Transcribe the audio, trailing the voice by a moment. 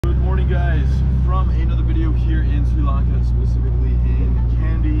guys, from another video here in Sri Lanka, specifically in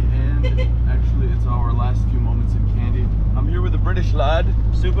Kandy, and actually it's our last few moments in Kandy. I'm here with a British lad,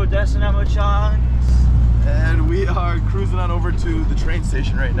 Super Destinamo Chance, and we are cruising on over to the train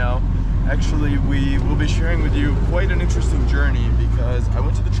station right now. Actually, we will be sharing with you quite an interesting journey because I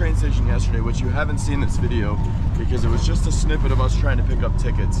went to the train station yesterday, which you haven't seen this video because it was just a snippet of us trying to pick up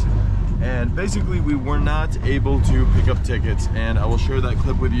tickets. And basically we were not able to pick up tickets, and I will share that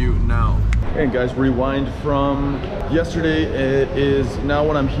clip with you now. And guys, rewind from yesterday. It is now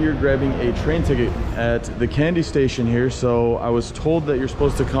when I'm here grabbing a train ticket at the Kandy station here. So I was told that you're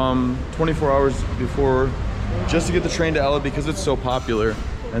supposed to come 24 hours before just to get the train to Ella because it's so popular.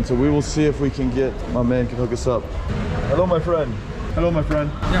 And so we will see if we can get, my man can hook us up. Hello, my friend. Hello, my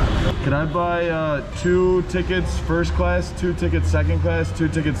friend. Yeah. Can I buy 2 tickets first class, 2 tickets second class, 2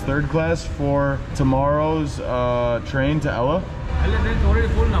 tickets third class for tomorrow's train to Ella? Ella train's already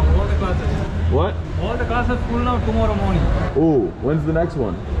full now, all the classes. What? All the classes full now tomorrow morning. Ooh, when's the next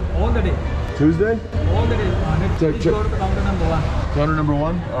one? All the day. Tuesday? All the day. Next week go to the counter number 1. Counter number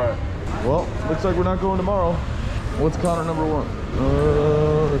 1? Alright. Well, looks like we're not going tomorrow. What's counter number 1?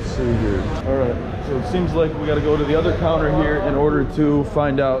 Let's see here. Alright, so it seems like we gotta go to the other counter here in order to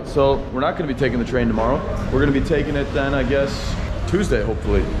find out. So we're not gonna be taking the train tomorrow. We're gonna be taking it then, I guess, Tuesday,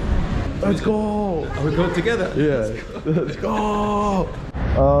 hopefully. Let's go! Are we going together? Yeah, let's go!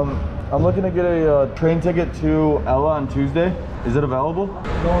 I'm looking to get a train ticket to Ella on Tuesday. Is it available?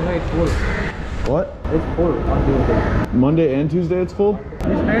 No, it's full. What? It's full on Tuesday. Monday and Tuesday it's full?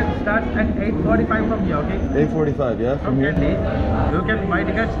 This train starts at 8:45 from here, okay? 8:45, yeah? From here? Kandy. You can buy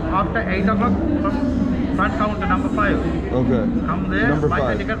tickets after 8 o'clock from front counter number 5. Okay. Come there, Number buy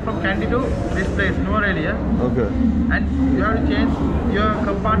 5. the ticket from Kandy to this place, Nuwara Eliya. Okay. And you have to change your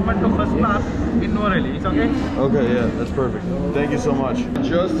compartment to first class in Nuwara Eliya. It's okay? Okay, yeah, that's perfect. Thank you so much.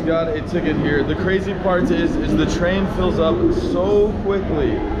 Just got a ticket here. The crazy part is the train fills up so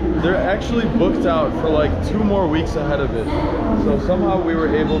quickly. They're actually booked out for like 2 more weeks ahead of it. So somehow we were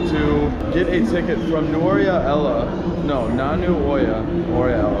able to get a ticket from Nanuoya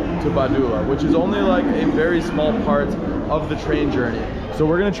to Badula, which is only like a very small part of the train journey. So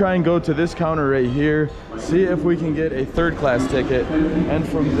we're gonna try and go to this counter right here, see if we can get a third class ticket, and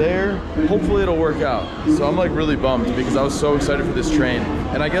from there, hopefully it'll work out. So I'm like really bummed because I was so excited for this train,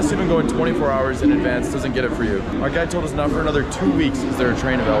 and I guess even going 24 hours in advance doesn't get it for you. Our guy told us not for another 2 weeks is there a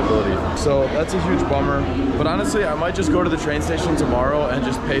train availability. So that's a huge bummer, but honestly, I might just go to the train station tomorrow and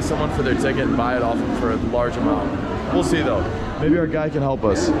just pay someone for their ticket and buy it off them for a large amount. We'll see though. Maybe our guy can help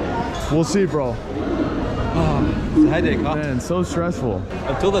us. We'll see, bro. It's a headache, huh? Man, so stressful.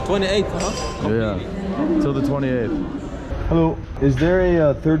 Until the 28th, huh? Yeah, till the 28th. Hello, is there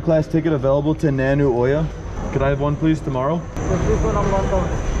a third class ticket available to Nanuoya? Could I have one please tomorrow? This one number 1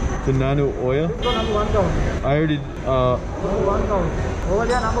 count. To Nanuoya? This one number 1 count. I already, Number 1 count. Over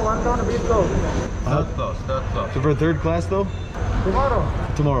there, number 1 count, please go. Third class. So for third class though? Tomorrow.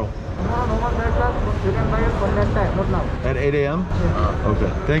 Tomorrow. Tomorrow, no more third class. You can buy it for next time, not now. At 8 a.m.? Yes.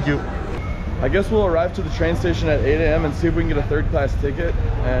 Okay, thank you. I guess we'll arrive to the train station at 8 a.m. and see if we can get a third class ticket,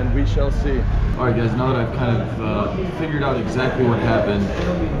 and we shall see. All right guys, now that I've kind of figured out exactly what happened,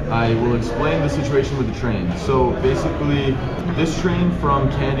 I will explain the situation with the train. So basically, this train from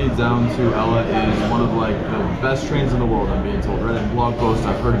Kandy down to Ella is one of like the best trains in the world, I'm being told. Read in blog posts,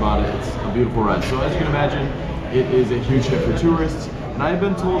 I've heard about it, it's a beautiful ride. So as you can imagine, it is a huge hit for tourists. And I had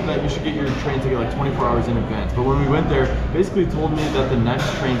been told that you should get your train ticket like 24 hours in advance. But when we went there, basically told me that the next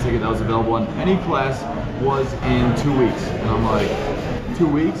train ticket that was available on any class was in 2 weeks. And I'm like, 2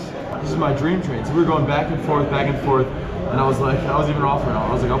 weeks? This is my dream train. So we were going back and forth, and I was like, I was even offering, I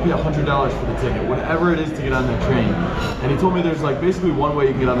was like, I'll pay $100 for the ticket, whatever it is to get on that train. And he told me there's like basically one way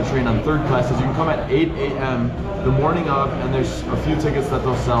you can get on the train on third class is you can come at 8 a.m. the morning of, and there's a few tickets that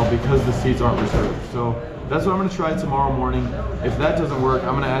they'll sell because the seats aren't reserved. So that's what I'm gonna try tomorrow morning. If that doesn't work,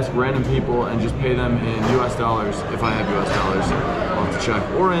 I'm gonna ask random people and just pay them in US dollars, if I have US dollars, I'll have to check,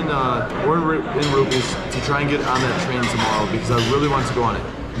 or in rupees to try and get on that train tomorrow because I really want to go on it.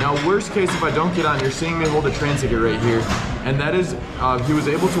 Now, worst case, if I don't get on, you're seeing me hold a train ticket right here, and that is, he was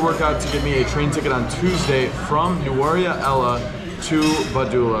able to work out to get me a train ticket on Tuesday from Nuwara Eliya to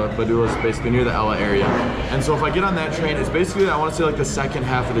Badula. Badula is basically near the Ella area. And so if I get on that train, it's basically, I want to say like the second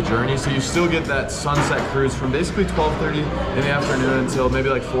half of the journey. So you still get that sunset cruise from basically 12:30 in the afternoon until maybe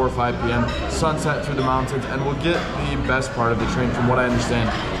like 4 or 5 p.m. Sunset through the mountains, and we'll get the best part of the train from what I understand.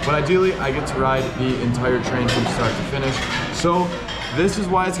 But ideally, I get to ride the entire train from start to finish. So this is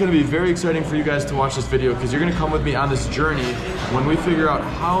why it's going to be very exciting for you guys to watch this video, because you're going to come with me on this journey when we figure out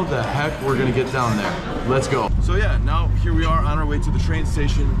how the heck we're gonna get down there. Let's go. So yeah, now here we are on our way to the train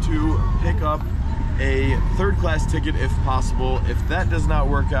station to pick up a third-class ticket if possible. If that does not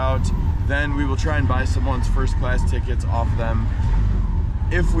work out, then we will try and buy someone's first-class tickets off them.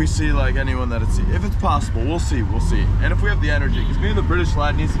 If we see like anyone that it's, if it's possible, we'll see. And if we have the energy, because me and the British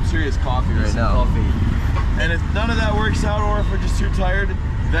lad need some serious coffee right now. And if none of that works out, or if we're just too tired,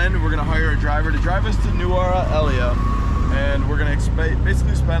 then we're gonna hire a driver to drive us to Nuwara Eliya, and we're gonna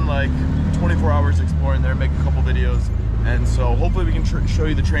basically spend like 24 hours exploring there, make a couple videos, and so hopefully we can show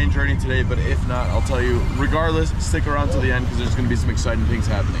you the train journey today. But if not, I'll tell you. Regardless, stick around to the end because there's gonna be some exciting things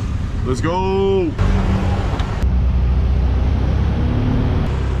happening. Let's go.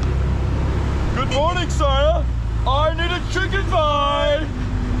 Good morning, Sarah. I need a chicken thigh.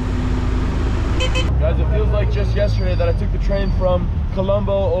 Guys, it feels like just yesterday that I took the train from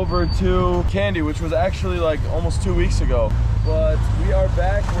Colombo over to Kandy, which was actually like almost 2 weeks ago. But we are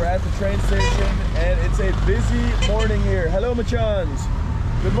back, we're at the train station, and it's a busy morning here. Hello, Machans.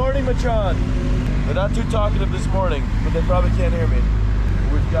 Good morning, Machan. They're not too talkative this morning, but they probably can't hear me.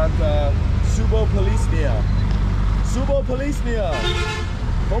 We've got Subo Polisnia. Subo Polisnia.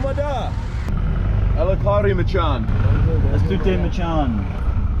 Komada. Alakari Machan. Astute Machan.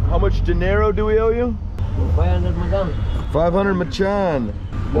 How much dinero do we owe you? 500 Machan. 500 Machan.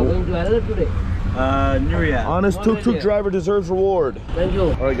 We're going to Adelaide today. Nuria. Honest tuk-tuk driver deserves reward. Thank you.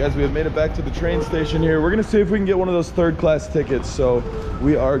 All right, guys, we have made it back to the train station here. We're gonna see if we can get one of those third-class tickets. So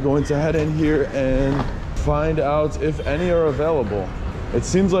we are going to head in here and find out if any are available. It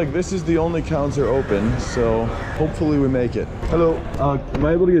seems like this is the only counter open, so hopefully we make it. Hello, am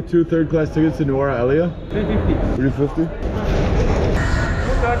I able to get 2 third-class tickets to Nuwara Eliya? 350. 350?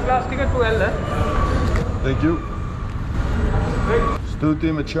 Third class ticket to L. Thank you.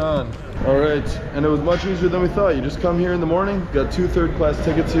 Stuti Machan. All right, and it was much easier than we thought. You just come here in the morning, got 2 third-class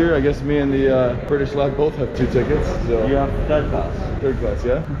tickets here. I guess me and the British lad both have 2 tickets. So. You have third class. Third class,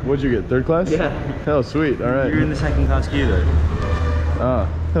 yeah? What'd you get, third class? Yeah. Oh, sweet, all right. You're in the second class queue though. Ah,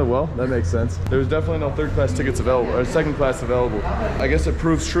 well, that makes sense. There was definitely no third class tickets available, or second class available. I guess it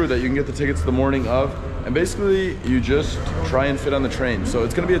proves true that you can get the tickets the morning of, and basically you just try and fit on the train. So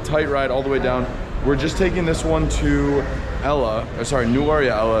it's gonna be a tight ride all the way down. We're just taking this one to Nuwara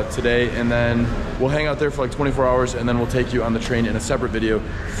Eliya today, and then we'll hang out there for like 24 hours, and then we'll take you on the train in a separate video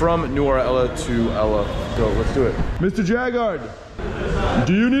from Nuwara Eliya to Ella. So let's do it. Mr. Jaggard,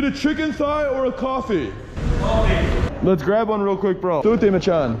 do you need a chicken thigh or a coffee? Coffee. Let's grab one real quick, bro. Tuti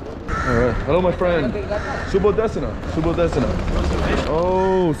Machan. All right. Hello, my friend. Subo Desina. Subo Desina.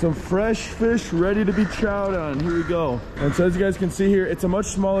 Oh, some fresh fish ready to be chowed on. Here we go. And so as you guys can see here, it's a much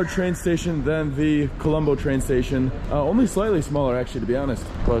smaller train station than the Colombo train station. Only slightly smaller, actually, to be honest.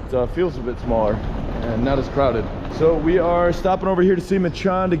 But feels a bit smaller and not as crowded. So we are stopping over here to see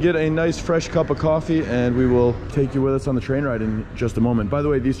Machan to get a nice fresh cup of coffee, and we will take you with us on the train ride in just a moment. By the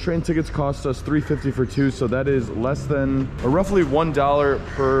way, these train tickets cost us $3.50 for 2, so that is less than, or roughly $1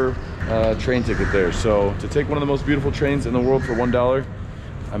 per train ticket there. So to take one of the most beautiful trains in the world for $1,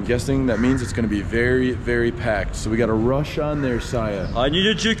 I'm guessing that means it's going to be very, very packed. So we got to rush on there, Saya. I need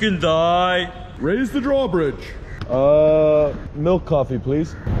a chicken thigh. Raise the drawbridge. Milk coffee,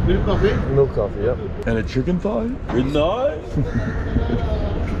 please. Milk coffee? Milk coffee, yep. And a chicken thigh? Good night.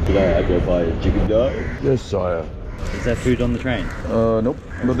 Did I go buy a chicken thigh? Yes, Saya. Is there food on the train? Nope.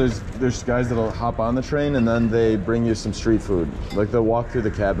 But there's guys that'll hop on the train and then they bring you some street food. Like they'll walk through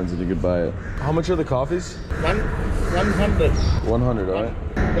the cabins and you could buy it. How much are the coffees? 100. 100, all right.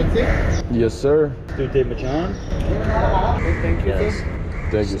 That's it? Yes, sir. Astute Machan. Thank you, Yes. sir.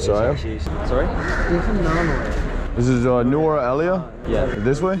 Thank you, Saya. Sorry? This is Nanuoya. This is Nuwara Eliya? Yeah.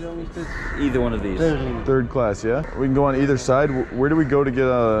 This way? Either one of these. Third class, yeah? We can go on either side. Where do we go to get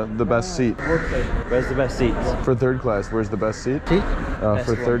the best seat? Where's the best seats? For third class, where's the best seat? Seat?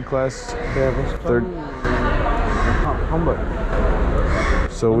 For third class? Third. Humber.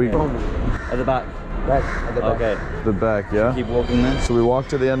 So we... At the back. Back. At the back. Okay. The back, yeah? Keep walking then. So we walk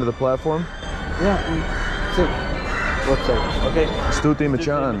to the end of the platform? Yeah. Sit. What side? Okay. Stuti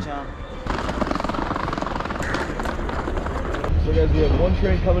Machan. So guys, we have one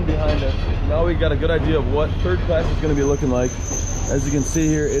train coming behind us. Now we got a good idea of what third class is going to be looking like. As you can see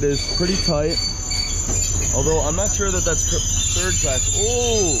here, it is pretty tight. Although I'm not sure that that's third class.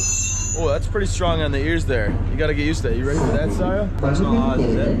 Oh, that's pretty strong on the ears there. You got to get used to that. You ready for that, Saya? That's not ours,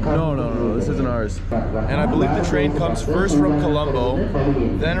 is it? No, this isn't ours. And I believe the train comes first from Colombo,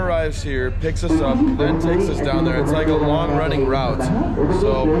 then arrives here, picks us up, then takes us down there. It's like a long-running route.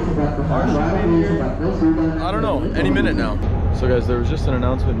 So, I don't know, any minute now. So guys, there was just an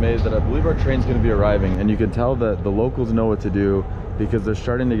announcement made that I believe our train's going to be arriving, and you can tell that the locals know what to do because they're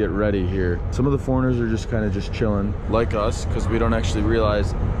starting to get ready here. Some of the foreigners are just kind of just chilling like us because we don't actually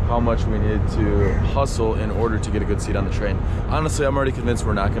realize how much we need to hustle in order to get a good seat on the train. Honestly, I'm already convinced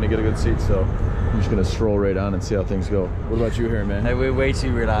we're not going to get a good seat, so I'm just going to stroll right on and see how things go. What about you here, man? Hey, we're way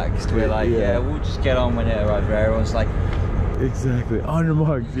too relaxed. We're like, yeah, we'll just get on when it arrives. Everyone's like, exactly, on your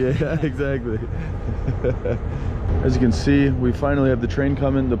marks. Yeah, exactly. As you can see, we finally have the train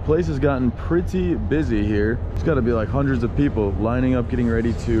coming. The place has gotten pretty busy here. It's got to be like hundreds of people lining up, getting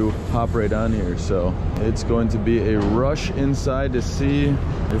ready to hop right on here. So it's going to be a rush inside to see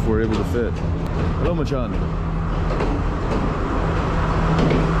if we're able to fit. Hello, Machan.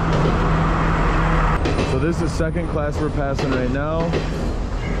 So this is second class we're passing right now.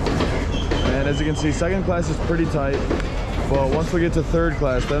 And as you can see, second class is pretty tight. But once we get to third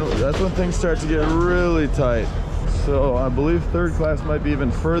class, then that's when things start to get really tight. So I believe third class might be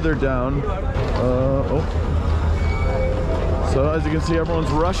even further down. So as you can see, everyone's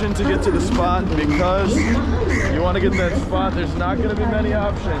rushing to get to the spot because you want to get that spot. There's not going to be many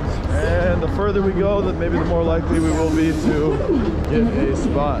options. And the further we go, then maybe the more likely we will be to get a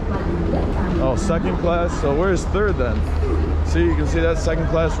spot. Oh, second class. So where's third then? See, you can see that second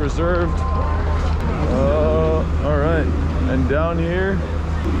class reserved. All right. And down here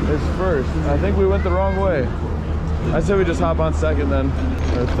is first. I think we went the wrong way. I say we just hop on second then.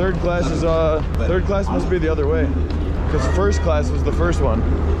 Our third class must be the other way, because first class was the first one.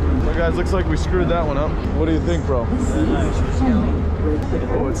 So guys, looks like we screwed that one up. What do you think, bro?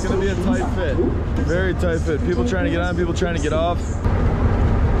 Oh, it's gonna be a tight fit. Very tight fit. People trying to get on, people trying to get off.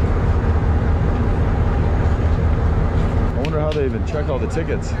 I wonder how they even check all the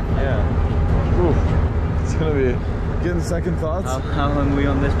tickets. yeah. Ooh, it's gonna be getting second thoughts. How long are we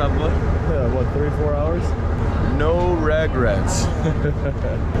on this bad boy? Yeah, what, 3-4 hours? No regrets.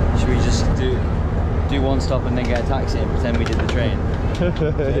 Should we just do one stop and then get a taxi and pretend we did the train?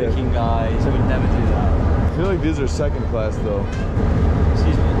 Joking, guys, I would never do that. I feel like these are second class though.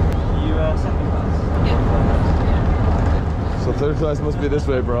 Excuse me, you second class? So third class must be this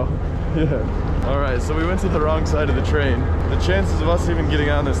way, bro. Yeah. All right, so we went to the wrong side of the train. The chances of us even getting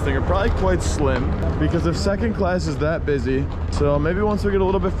on this thing are probably quite slim because if second class is that busy, so maybe once we get a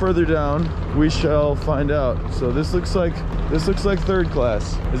little bit further down, we shall find out. So this looks like third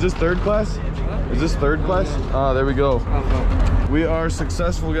class. Is this third class? Is this third class? Ah, there we go. We are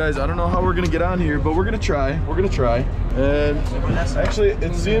successful, guys. I don't know how we're gonna get on here, but we're gonna try. We're gonna try. And actually,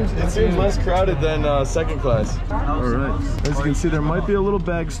 it seems less crowded than second class. All right. As you can see, there might be a little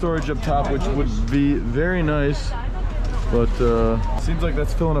bag storage up top, which would be very nice, but seems like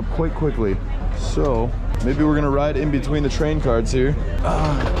that's filling up quite quickly. So maybe we're gonna ride in between the train cars here.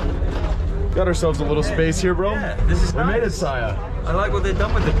 Got ourselves a little space here, bro. Yeah, this is we made it, Saya. I like what they've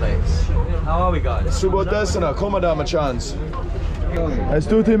done with the place. How are we, guys? Subodesana, Komada Machans.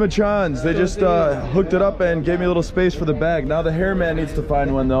 Estuti Machans. They just hooked it up and gave me a little space for the bag. Now the hairman needs to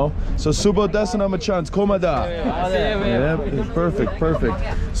find one though. So Subodesana Machans, Komada. Yeah, perfect, perfect.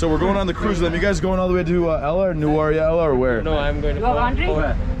 So we're going on the cruise with them. You guys going all the way to Ella or Nuwara Eliya or where? No, I'm going to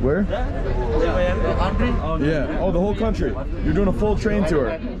Where? Yeah. Oh, the whole country. You're doing a full train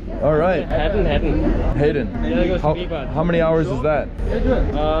tour. All right. Hayden. How many hours is that?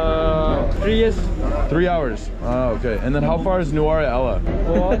 3 years. 3 hours. Oh, okay. And then how far is Nuwara Eliya?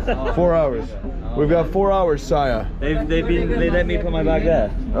 4 hours. We've got 4 hours, Saya. They let me put my bag there.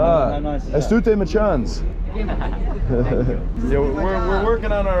 Ah, how nice is Estute Machans. Yeah, we're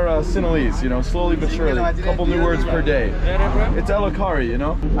working on our Sinhalese, you know, slowly but surely. A couple new words per day. It's Elakari, you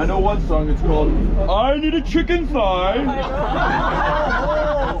know. I know one song. It's called "I Need a Chicken Thigh."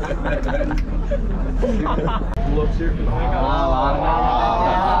 Looks here.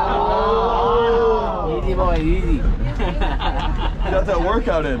 Easy boy, easy. Got that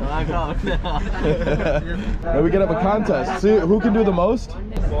workout in. Now we can have a contest. See who can do the most.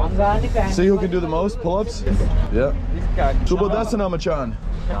 See who can do the most pull-ups. Yeah. Subodesana Machan.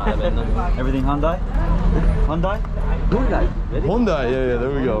 Everything Hyundai? Hyundai. Yeah.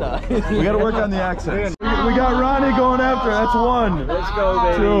 There we go. We got to work on the accents. We got Ronnie going after. That's 1. Let's go,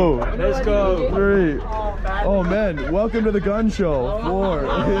 baby. 2. Let's go. 3. Oh man, welcome to the gun show. 4.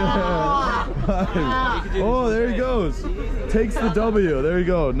 Yeah. 5. Oh, there he goes. Takes the W. There you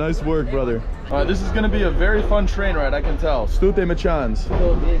go. Nice work, brother. All right, this is going to be a very fun train ride, I can tell. Stute Machans.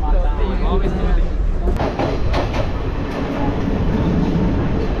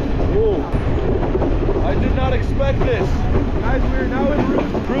 Whoa. I did not expect this. Guys, we're now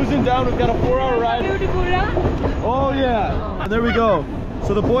in cruising down. We've got a 4-hour ride. Oh yeah. There we go.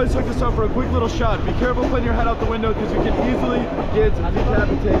 So the boys took us out for a quick little shot. Be careful putting your head out the window because you can easily get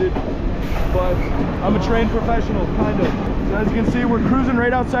decapitated. But I'm a trained professional, kind of. So as you can see, we're cruising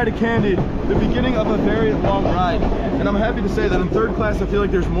right outside of Kandy, the beginning of a very long ride. And I'm happy to say that in third class, I feel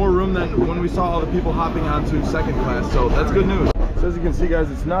like there's more room than when we saw all the people hopping onto second class. So that's good news. So as you can see, guys,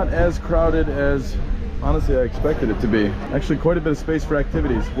 it's not as crowded as honestly I expected it to be. Actually, quite a bit of space for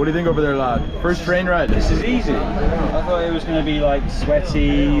activities. What do you think over there, lad? First train ride. This is easy. I thought it was going to be like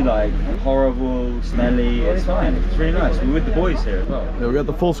sweaty, like horrible, smelly. It's fine. It's really nice. We're with the boys here as well. Yeah, we got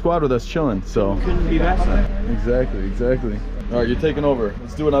the full squad with us chilling, so. Couldn't be better. Exactly, exactly. All right, you're taking over.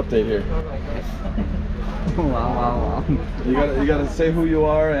 Let's do an update here. Wow. You gotta say who you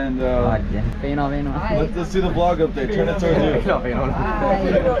are and let's do the vlog update. Turn it towards you.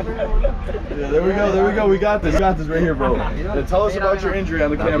 Yeah, there we go. We got this right here, bro. Yeah, tell us about your injury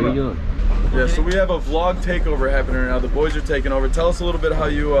on the camera. Yeah, so we have a vlog takeover happening right now. The boys are taking over. Tell us a little bit how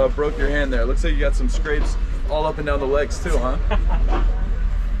you broke your hand there. Looks like you got some scrapes all up and down the legs too, huh?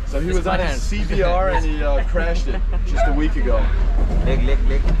 So he was on his CBR and he crashed it just a week ago. Leg.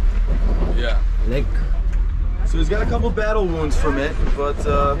 Yeah. Leg. So he's got a couple battle wounds from it, but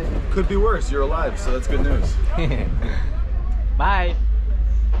could be worse. You're alive, so that's good news. Bye.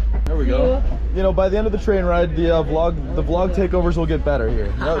 There we go. You know, by the end of the train ride, the vlog takeovers will get better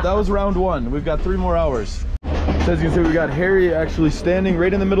here. That was round one. We've got 3 more hours. So as you can see, we got Harry actually standing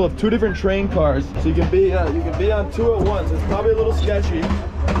right in the middle of 2 different train cars. So you can be on 2 at once. It's probably a little sketchy.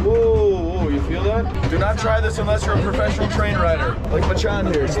 Whoa, you feel that? Do not try this unless you're a professional train rider. Like Machan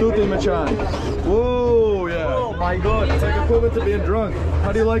here, Stuti Machan. Whoa, yeah. Oh my God. It's like equivalent to being drunk.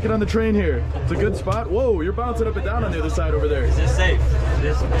 How do you like it on the train here? It's a good spot. Whoa, you're bouncing up and down on the other side over there. Is this safe?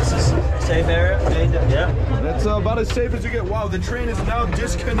 This is a safe area? Yeah. That's about as safe as you get. Wow, the train is now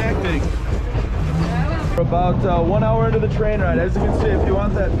disconnecting. We're about 1 hour into the train ride. As you can see, if you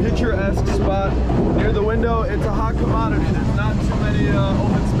want that picturesque spot near the window, it's a hot commodity. There's not too many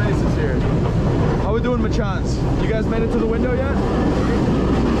open spaces here. How we doing, Machans? You guys made it to the window yet?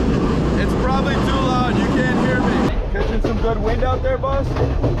 It's probably too loud. You can't hear me. Catching some good wind out there, boss?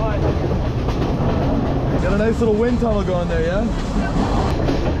 Got a nice little wind tunnel going there, yeah?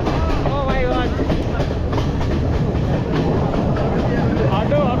 Oh my God.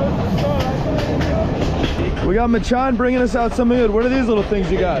 We got Machan bringing us out something good. What are these little things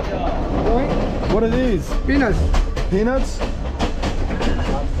you got? What are these? Peanuts. Peanuts?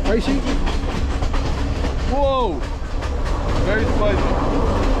 Spicy. Whoa! Very spicy.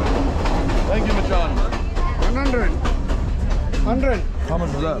 Thank you, Machan. 100. How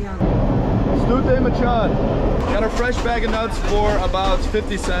much was that? Stute Machan. Got a fresh bag of nuts for about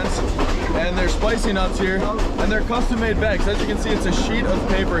 50 cents. And they're spicy nuts here. And they're custom made bags. As you can see, it's a sheet of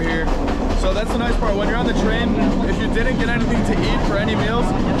paper here. So that's the nice part. When you're on the train, if you didn't get anything to eat for any meals,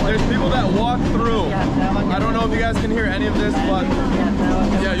 there's people that walk through. I don't know if you guys can hear any of this, but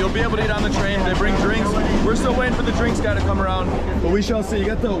yeah, you'll be able to eat on the train. They bring drinks. We're still waiting for the drinks guy to come around, but we shall see. You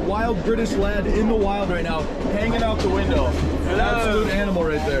got the wild British lad in the wild right now, hanging out the window. An absolute animal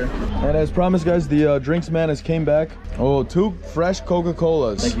right there. And as promised, guys, the drinks man has came back. Oh, 2 fresh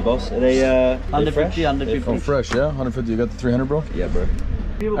Coca-Colas. Thank you, boss. Are they 150? 150. Oh, fresh, yeah? 150. You got the 300, bro? Yeah, bro.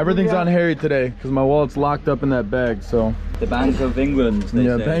 Everything's on Harry today because my wallet's locked up in that bag, so. The Bank of England, they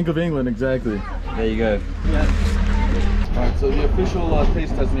say. Bank of England, exactly. There you go. Alright, so the official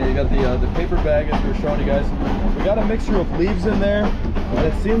taste testing here, you got the paper bag as we were showing you guys. We got a mixture of leaves in there, and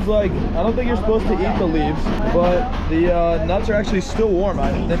it seems like, I don't think you're supposed to eat the leaves, but the nuts are actually still warm.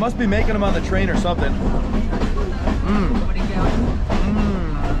 They must be making them on the train or something.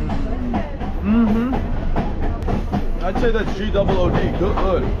 I'd say that's G-double-O-D,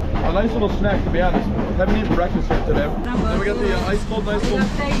 good. A nice little snack, to be honest. Haven't eaten breakfast yet today. Then we got the ice cold, nice little...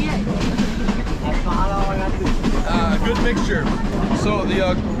 good mixture. So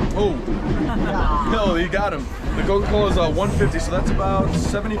the, no, you got him. The Coca-Cola is 150, so that's about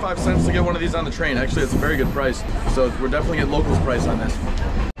 75 cents to get one of these on the train. Actually, it's a very good price. So we're definitely getting locals price on this.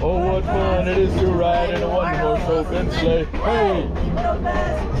 Oh, what fun it is to ride in a one-horse open sleigh. Hey!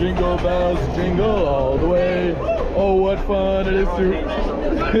 Jingle bells, jingle all the way. Oh, what fun it is to...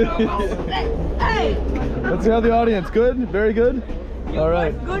 Let's see how the audience, good? Very good? All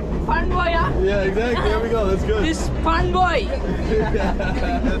right. Good fun boy, huh? Yeah, exactly. There we go. That's good. This fun boy.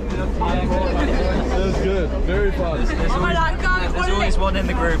 That's good. Very fun. There's always one in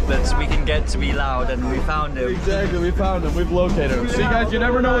the group that we can get to be loud, and we found him. Exactly, we found him. We've located him. See, guys, you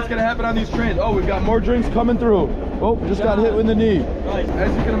never know what's going to happen on these trains. Oh, we've got more drinks coming through. Oh, just got hit with the knee.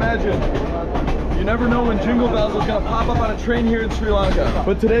 As you can imagine, You never know when Jingle Bells is gonna pop up on a train here in Sri Lanka.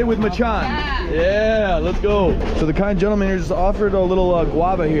 But today with Machan. Yeah, let's go. So the kind gentleman here just offered a little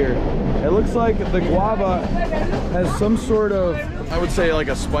guava here. It looks like the guava has some sort of, I would say like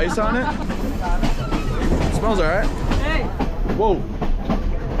a spice on it. It smells all right. Whoa.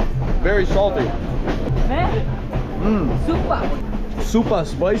 Very salty. Super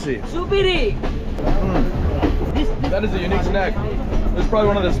spicy. That is a unique snack. This is probably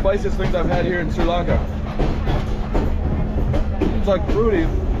one of the spiciest things I've had here in Sri Lanka. It's like fruity,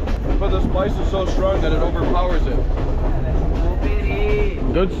 but the spice is so strong that it overpowers it.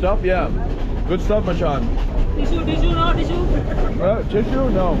 Good stuff, yeah. Good stuff, Machan. Tissue, no tissue. Tissue?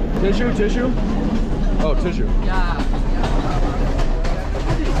 No. Tissue? Oh, tissue. Yeah.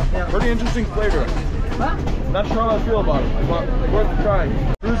 Pretty interesting flavor. Not sure how I feel about it, but worth trying.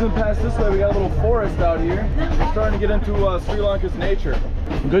 Cruising past this way, we got a little forest out here. We're starting to get into Sri Lanka's nature.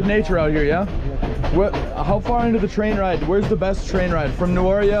 Good nature out here, yeah? How far into the train ride? Where's the best train ride? From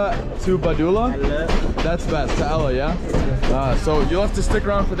Nuwara to Badula? That's best, to Ella, yeah? So you'll have to stick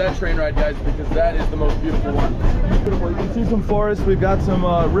around for that train ride, guys, because that is the most beautiful one. Beautiful. You can see some forest. We've got some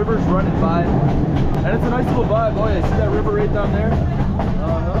rivers running by. And it's a nice little vibe. Oh yeah, see that river right down there?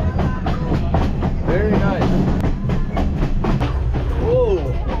 Very nice. Whoa.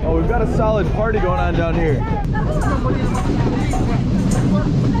 Oh, we've got a solid party going on down here.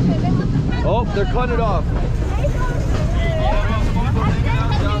 Oh, they're cutting it off.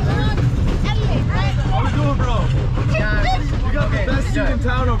 How we doing, bro? You got the best seat in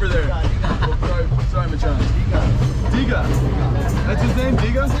town over there. Oh, sorry, Machan. Diga. That's his name,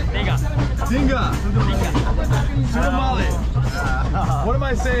 Diga? Dinga. Sudamali. What am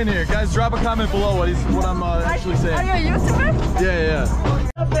I saying here? Guys, drop a comment below what I'm actually saying. Are you a YouTuber? Yeah.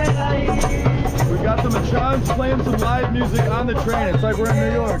 We've got the Machans playing some live music on the train. It's like we're in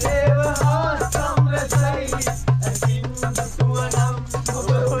New York.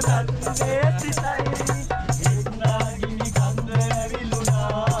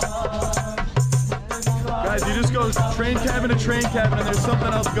 Guys, you just go train cabin to train cabin and there's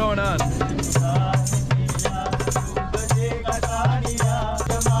something else going on.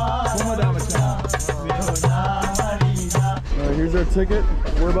 Here's our ticket.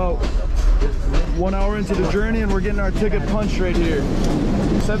 We're about 1 hour into the journey and we're getting our ticket punched right here.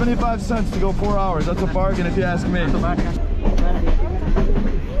 75 cents to go 4 hours. That's a bargain if you ask me.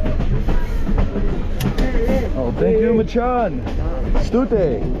 Oh, thank you, Machan. Stute. So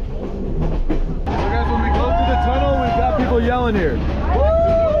guys, when we go through the tunnel, we've got people yelling here. Woo!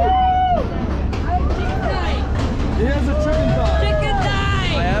 He has a chicken thigh. Chicken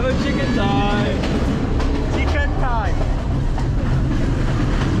thigh. I have a chicken thigh. Chicken thigh.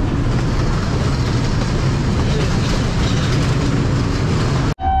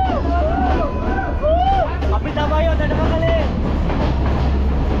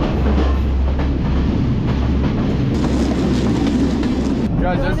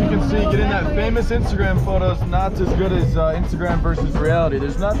 Guys, as you can see, getting that famous Instagram photo is not as good as Instagram versus reality.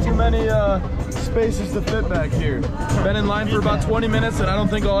 There's not too many spaces to fit back here. Been in line for about 20 minutes and I don't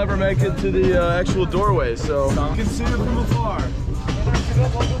think I'll ever make it to the actual doorway, so you can see it from afar.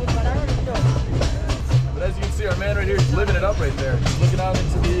 But as you can see, our man right here is living it up right there. He's looking out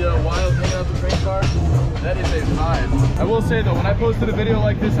into the wild, hanging out the train car. That is a vibe. I will say though, when I posted a video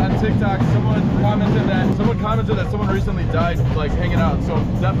like this on TikTok, someone commented that someone recently died like hanging out. So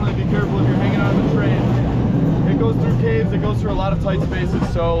definitely be careful if you're hanging out on the train. It goes through caves, it goes through a lot of tight spaces,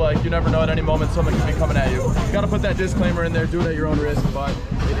 so like you never know at any moment someone can be coming at you. You gotta put that disclaimer in there, do it at your own risk, but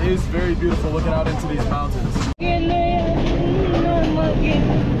it is very beautiful looking out into these mountains.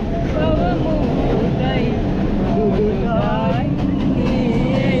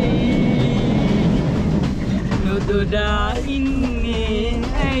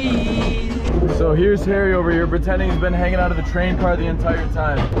 So here's Harry over here pretending he's been hanging out of the train car the entire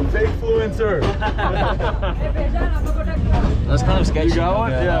time. Fake fluencer. That's kind of sketchy. You got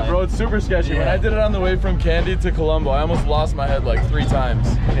one? Yeah, bro, it's super sketchy. When I did it on the way from Kandy to Colombo, I almost lost my head like 3 times.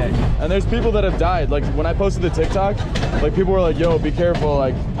 Okay. And there's people that have died. Like when I posted the TikTok, like people were like, yo, be careful,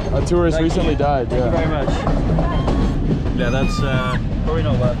 like a tourist recently died. Thank you very much. Yeah, that's probably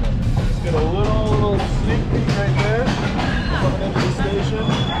not worth it. Let's get a little sneak peek right there. Coming into the station.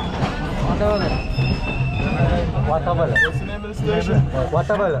 What's the name of the station?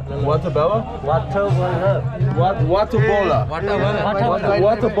 Watabala. Watabella? Watabola.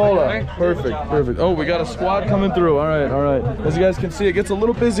 Watabola. Perfect. Oh, we got a squad coming through. All right. As you guys can see, it gets a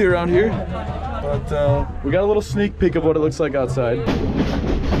little busy around here. But we got a little sneak peek of what it looks like outside.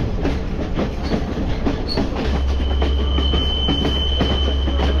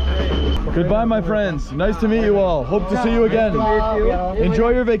 Goodbye, my friends. Nice to meet you all. Hope to see you again. Enjoy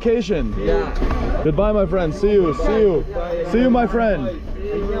your vacation. Goodbye, my friends. See you. See you. See you, my friend.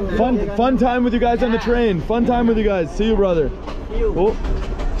 Fun time with you guys on the train. Fun time with you guys. See you, brother. Oh,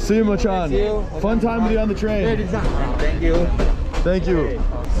 see you, Machan. Fun time with you on the train. Thank you. Thank you.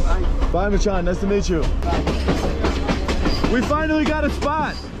 Bye, Machan. Nice to meet you. We finally got a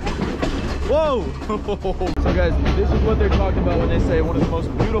spot. Whoa! So guys, this is what they're talking about when they say one of the most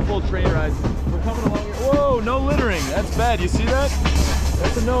beautiful train rides. We're coming along here. Whoa, no littering. That's bad. You see that?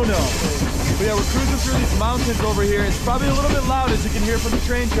 That's a no-no. But yeah, we're cruising through these mountains over here. It's probably a little bit loud, as you can hear from the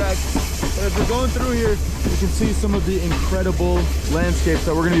train tracks. But as we're going through here, you can see some of the incredible landscapes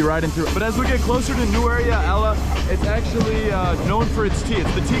that we're going to be riding through. But as we get closer to Nuwara Eliya, it's actually known for its tea.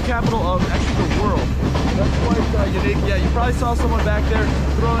 It's the tea capital of actually the world. That's quite unique. Yeah, you probably saw someone back there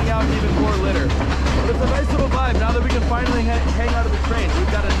throwing out even more litter. But it's a nice little vibe now that we can finally hang out of the train.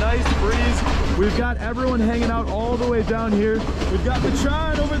 We've got a nice breeze. We've got everyone hanging out all the way down here. We've got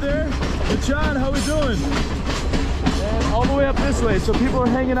Machan over there. Machan, how we doing? And all the way up this way, so people are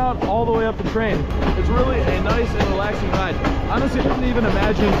hanging out all the way up the train. It's really a nice and relaxing ride. Honestly, I couldn't even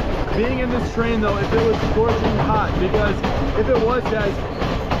imagine being in this train though if it was scorching hot, because if it was, guys,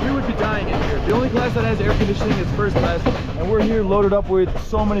 we would be dying in here. The only class that has air conditioning is first class, and we're here loaded up with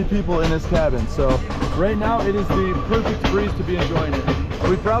so many people in this cabin. So right now it is the perfect breeze to be enjoying it.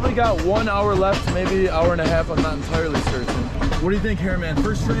 We probably got 1 hour left, maybe an hour and a half, I'm not entirely certain. What do you think here, man?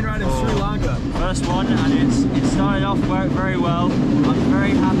 First train ride in Sri Lanka. First one, and it started off very well. I'm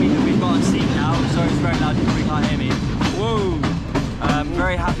very happy that we've got a seat now. Sorry, it's very loud, you probably can't hear me. Whoa!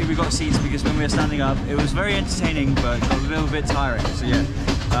 Very happy we got seats, because when we were standing up, it was very entertaining, but got a little bit tiring. So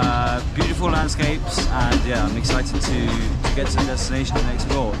yeah, beautiful landscapes, and yeah, I'm excited to get to the destination and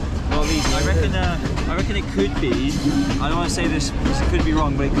explore. Well, I reckon it could be. I don't want to say this because it could be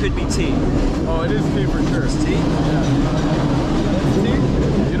wrong, but it could be tea. Oh, it is tea for sure. It's tea. Yeah.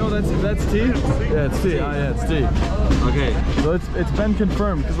 Tea? You know that's tea? Yeah, it's tea. Oh, yeah, it's tea. Okay. So it's been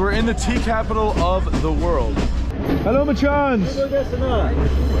confirmed because we're in the tea capital of the world. Hello, Machans. See you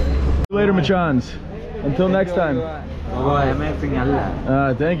later, Machans. Until next time.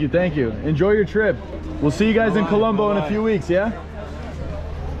 Thank you. Enjoy your trip. We'll see you guys in Colombo in a few weeks, yeah?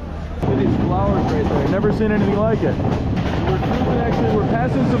 Look at these flowers right there. Never seen anything like it. We're cruising, actually, we're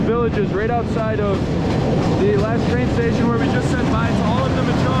passing some villages right outside of the last train station where we just said bye to all of the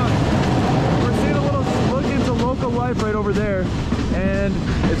Machans. We're seeing a little look into local life right over there, and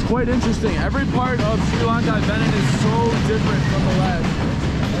it's quite interesting. Every part of Sri Lanka I've been in is so different from the last.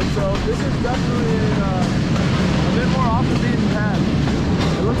 And so this is definitely a bit more off the beaten path.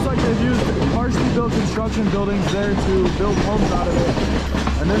 It looks like they've used partially built construction buildings there to build homes out of it.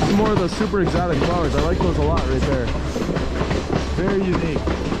 And there's some more of those super exotic flowers. I like those a lot right there. Very unique.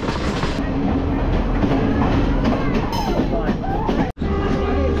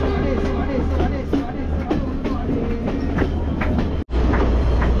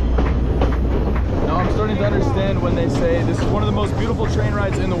 Now I'm starting to understand when they say this is one of the most beautiful train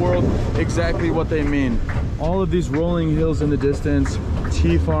rides in the world, exactly what they mean. All of these rolling hills in the distance,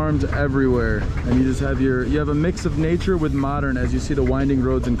 tea farms everywhere, and you just have you have a mix of nature with modern as you see the winding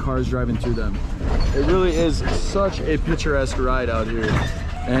roads and cars driving through them. It really is such a picturesque ride out here,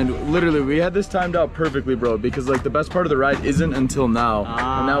 and literally we had this timed out perfectly, bro, because like the best part of the ride isn't until now,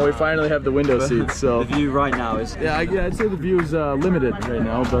 and now we finally have the window seats. So the view right now is yeah, I'd say the view is limited right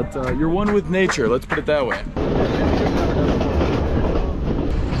now, but you're one with nature, let's put it that way.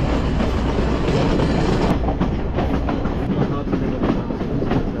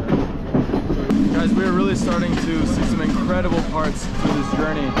 Guys, we're really starting to see some incredible parts through this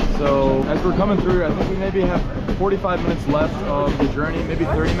journey. So as we're coming through, I think we maybe have 45 minutes left of the journey, maybe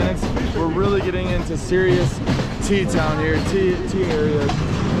 30 minutes. We're really getting into serious tea town here, tea areas.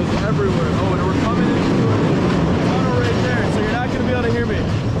 It's everywhere. Oh, and we're coming into a tunnel right there, so you're not going to be able to hear me.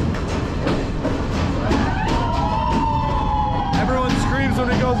 Everyone screams when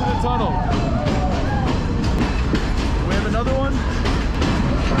we go through the tunnel. We have another one.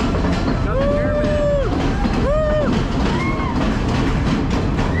 Got the pyramid.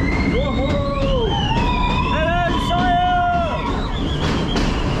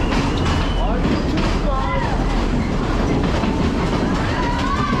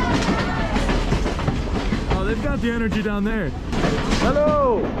 They've got the energy down there.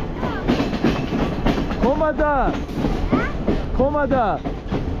 Hello! Komada! Komada!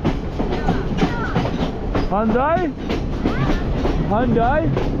 Hyundai? Hyundai?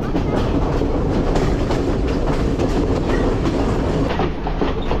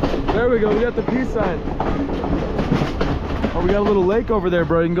 There we go, we got the peace sign. Oh, we got a little lake over there,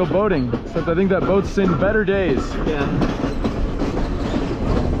 bro. You can go boating. Except I think that boat's seen better days. Yeah.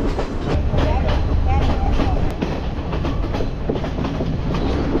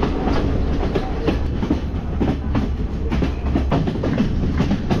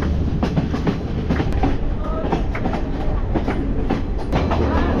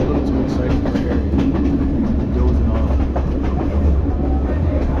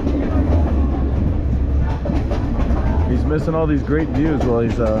 Missing all these great views while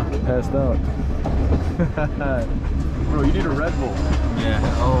he's passed out. Bro, you need a Red Bull. Yeah.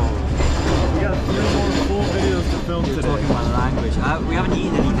 Oh. We got 3 more full videos to film You're today. talking about the language. We haven't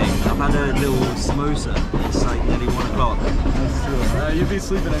eaten anything. I've had a little samosa. It's like nearly 1 o'clock. That's true. You'd be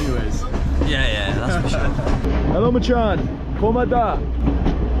sleeping anyways. Yeah, that's for sure. Hello, Machan. Komada.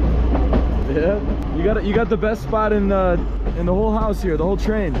 Yeah. You got the best spot in the whole house here, the whole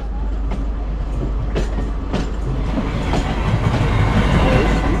train.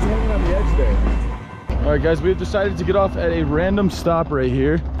 Alright guys, we've decided to get off at a random stop right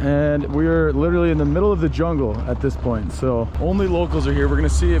here, and we're literally in the middle of the jungle at this point, so only locals are here. We're gonna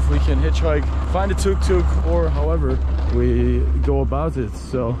see if we can hitchhike, find a tuk-tuk, or however we go about it.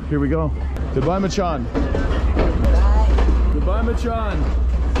 So here we go. Goodbye, Machan. Goodbye, Machan.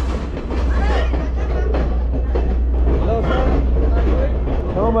 Hello, friend.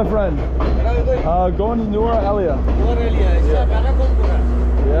 Hello, my friend. Going to Nuwara Eliya. Nuwara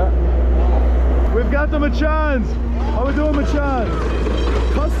Eliya. Yeah. We've got the Machans. How we doing, Machan?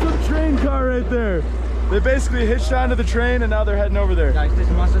 Custom train car right there. They basically hitched onto the train and now they're heading over there.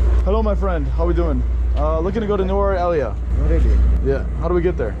 Hello, my friend. How we doing? Looking to go to Nuwara Eliya. Yeah. How do we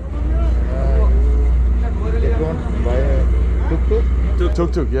get there?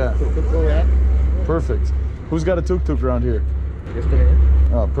 Tuk-tuk, yeah. Perfect. Who's got a tuk-tuk around here?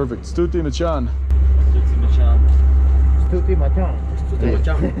 Oh, perfect. Stuti Machan.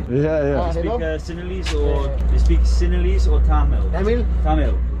 Yeah. They speak Sinhalese or Tamil?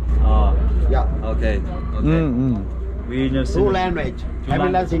 Tamil. Ah. Yeah. Okay. We know Two language.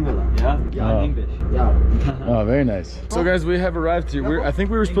 Tamil and Sinhala. Yeah. And English. Yeah. Oh, very nice. So guys, we have arrived here. I think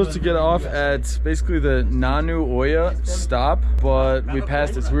we were supposed to get off at basically the Nanuoya stop, but we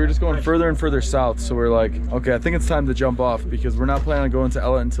passed it. So we were just going further and further south. So we're like, okay, I think it's time to jump off because we're not planning on going to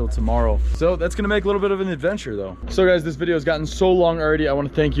Ella until tomorrow. So that's gonna make a little bit of an adventure though. So guys, this video has gotten so long already. I want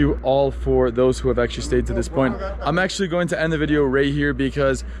to thank you all for those who have actually stayed to this point. I'm actually going to end the video right here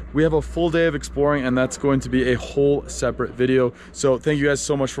because we have a full day of exploring and that's going to be a whole separate video. So thank you guys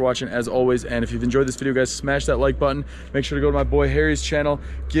so much for watching as always. And if you've enjoyed this video, guys, smash that like button. Make sure to go to my boy Harry's channel,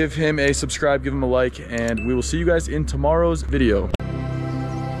 give him a subscribe, give him a like, and we will see you guys in tomorrow's video.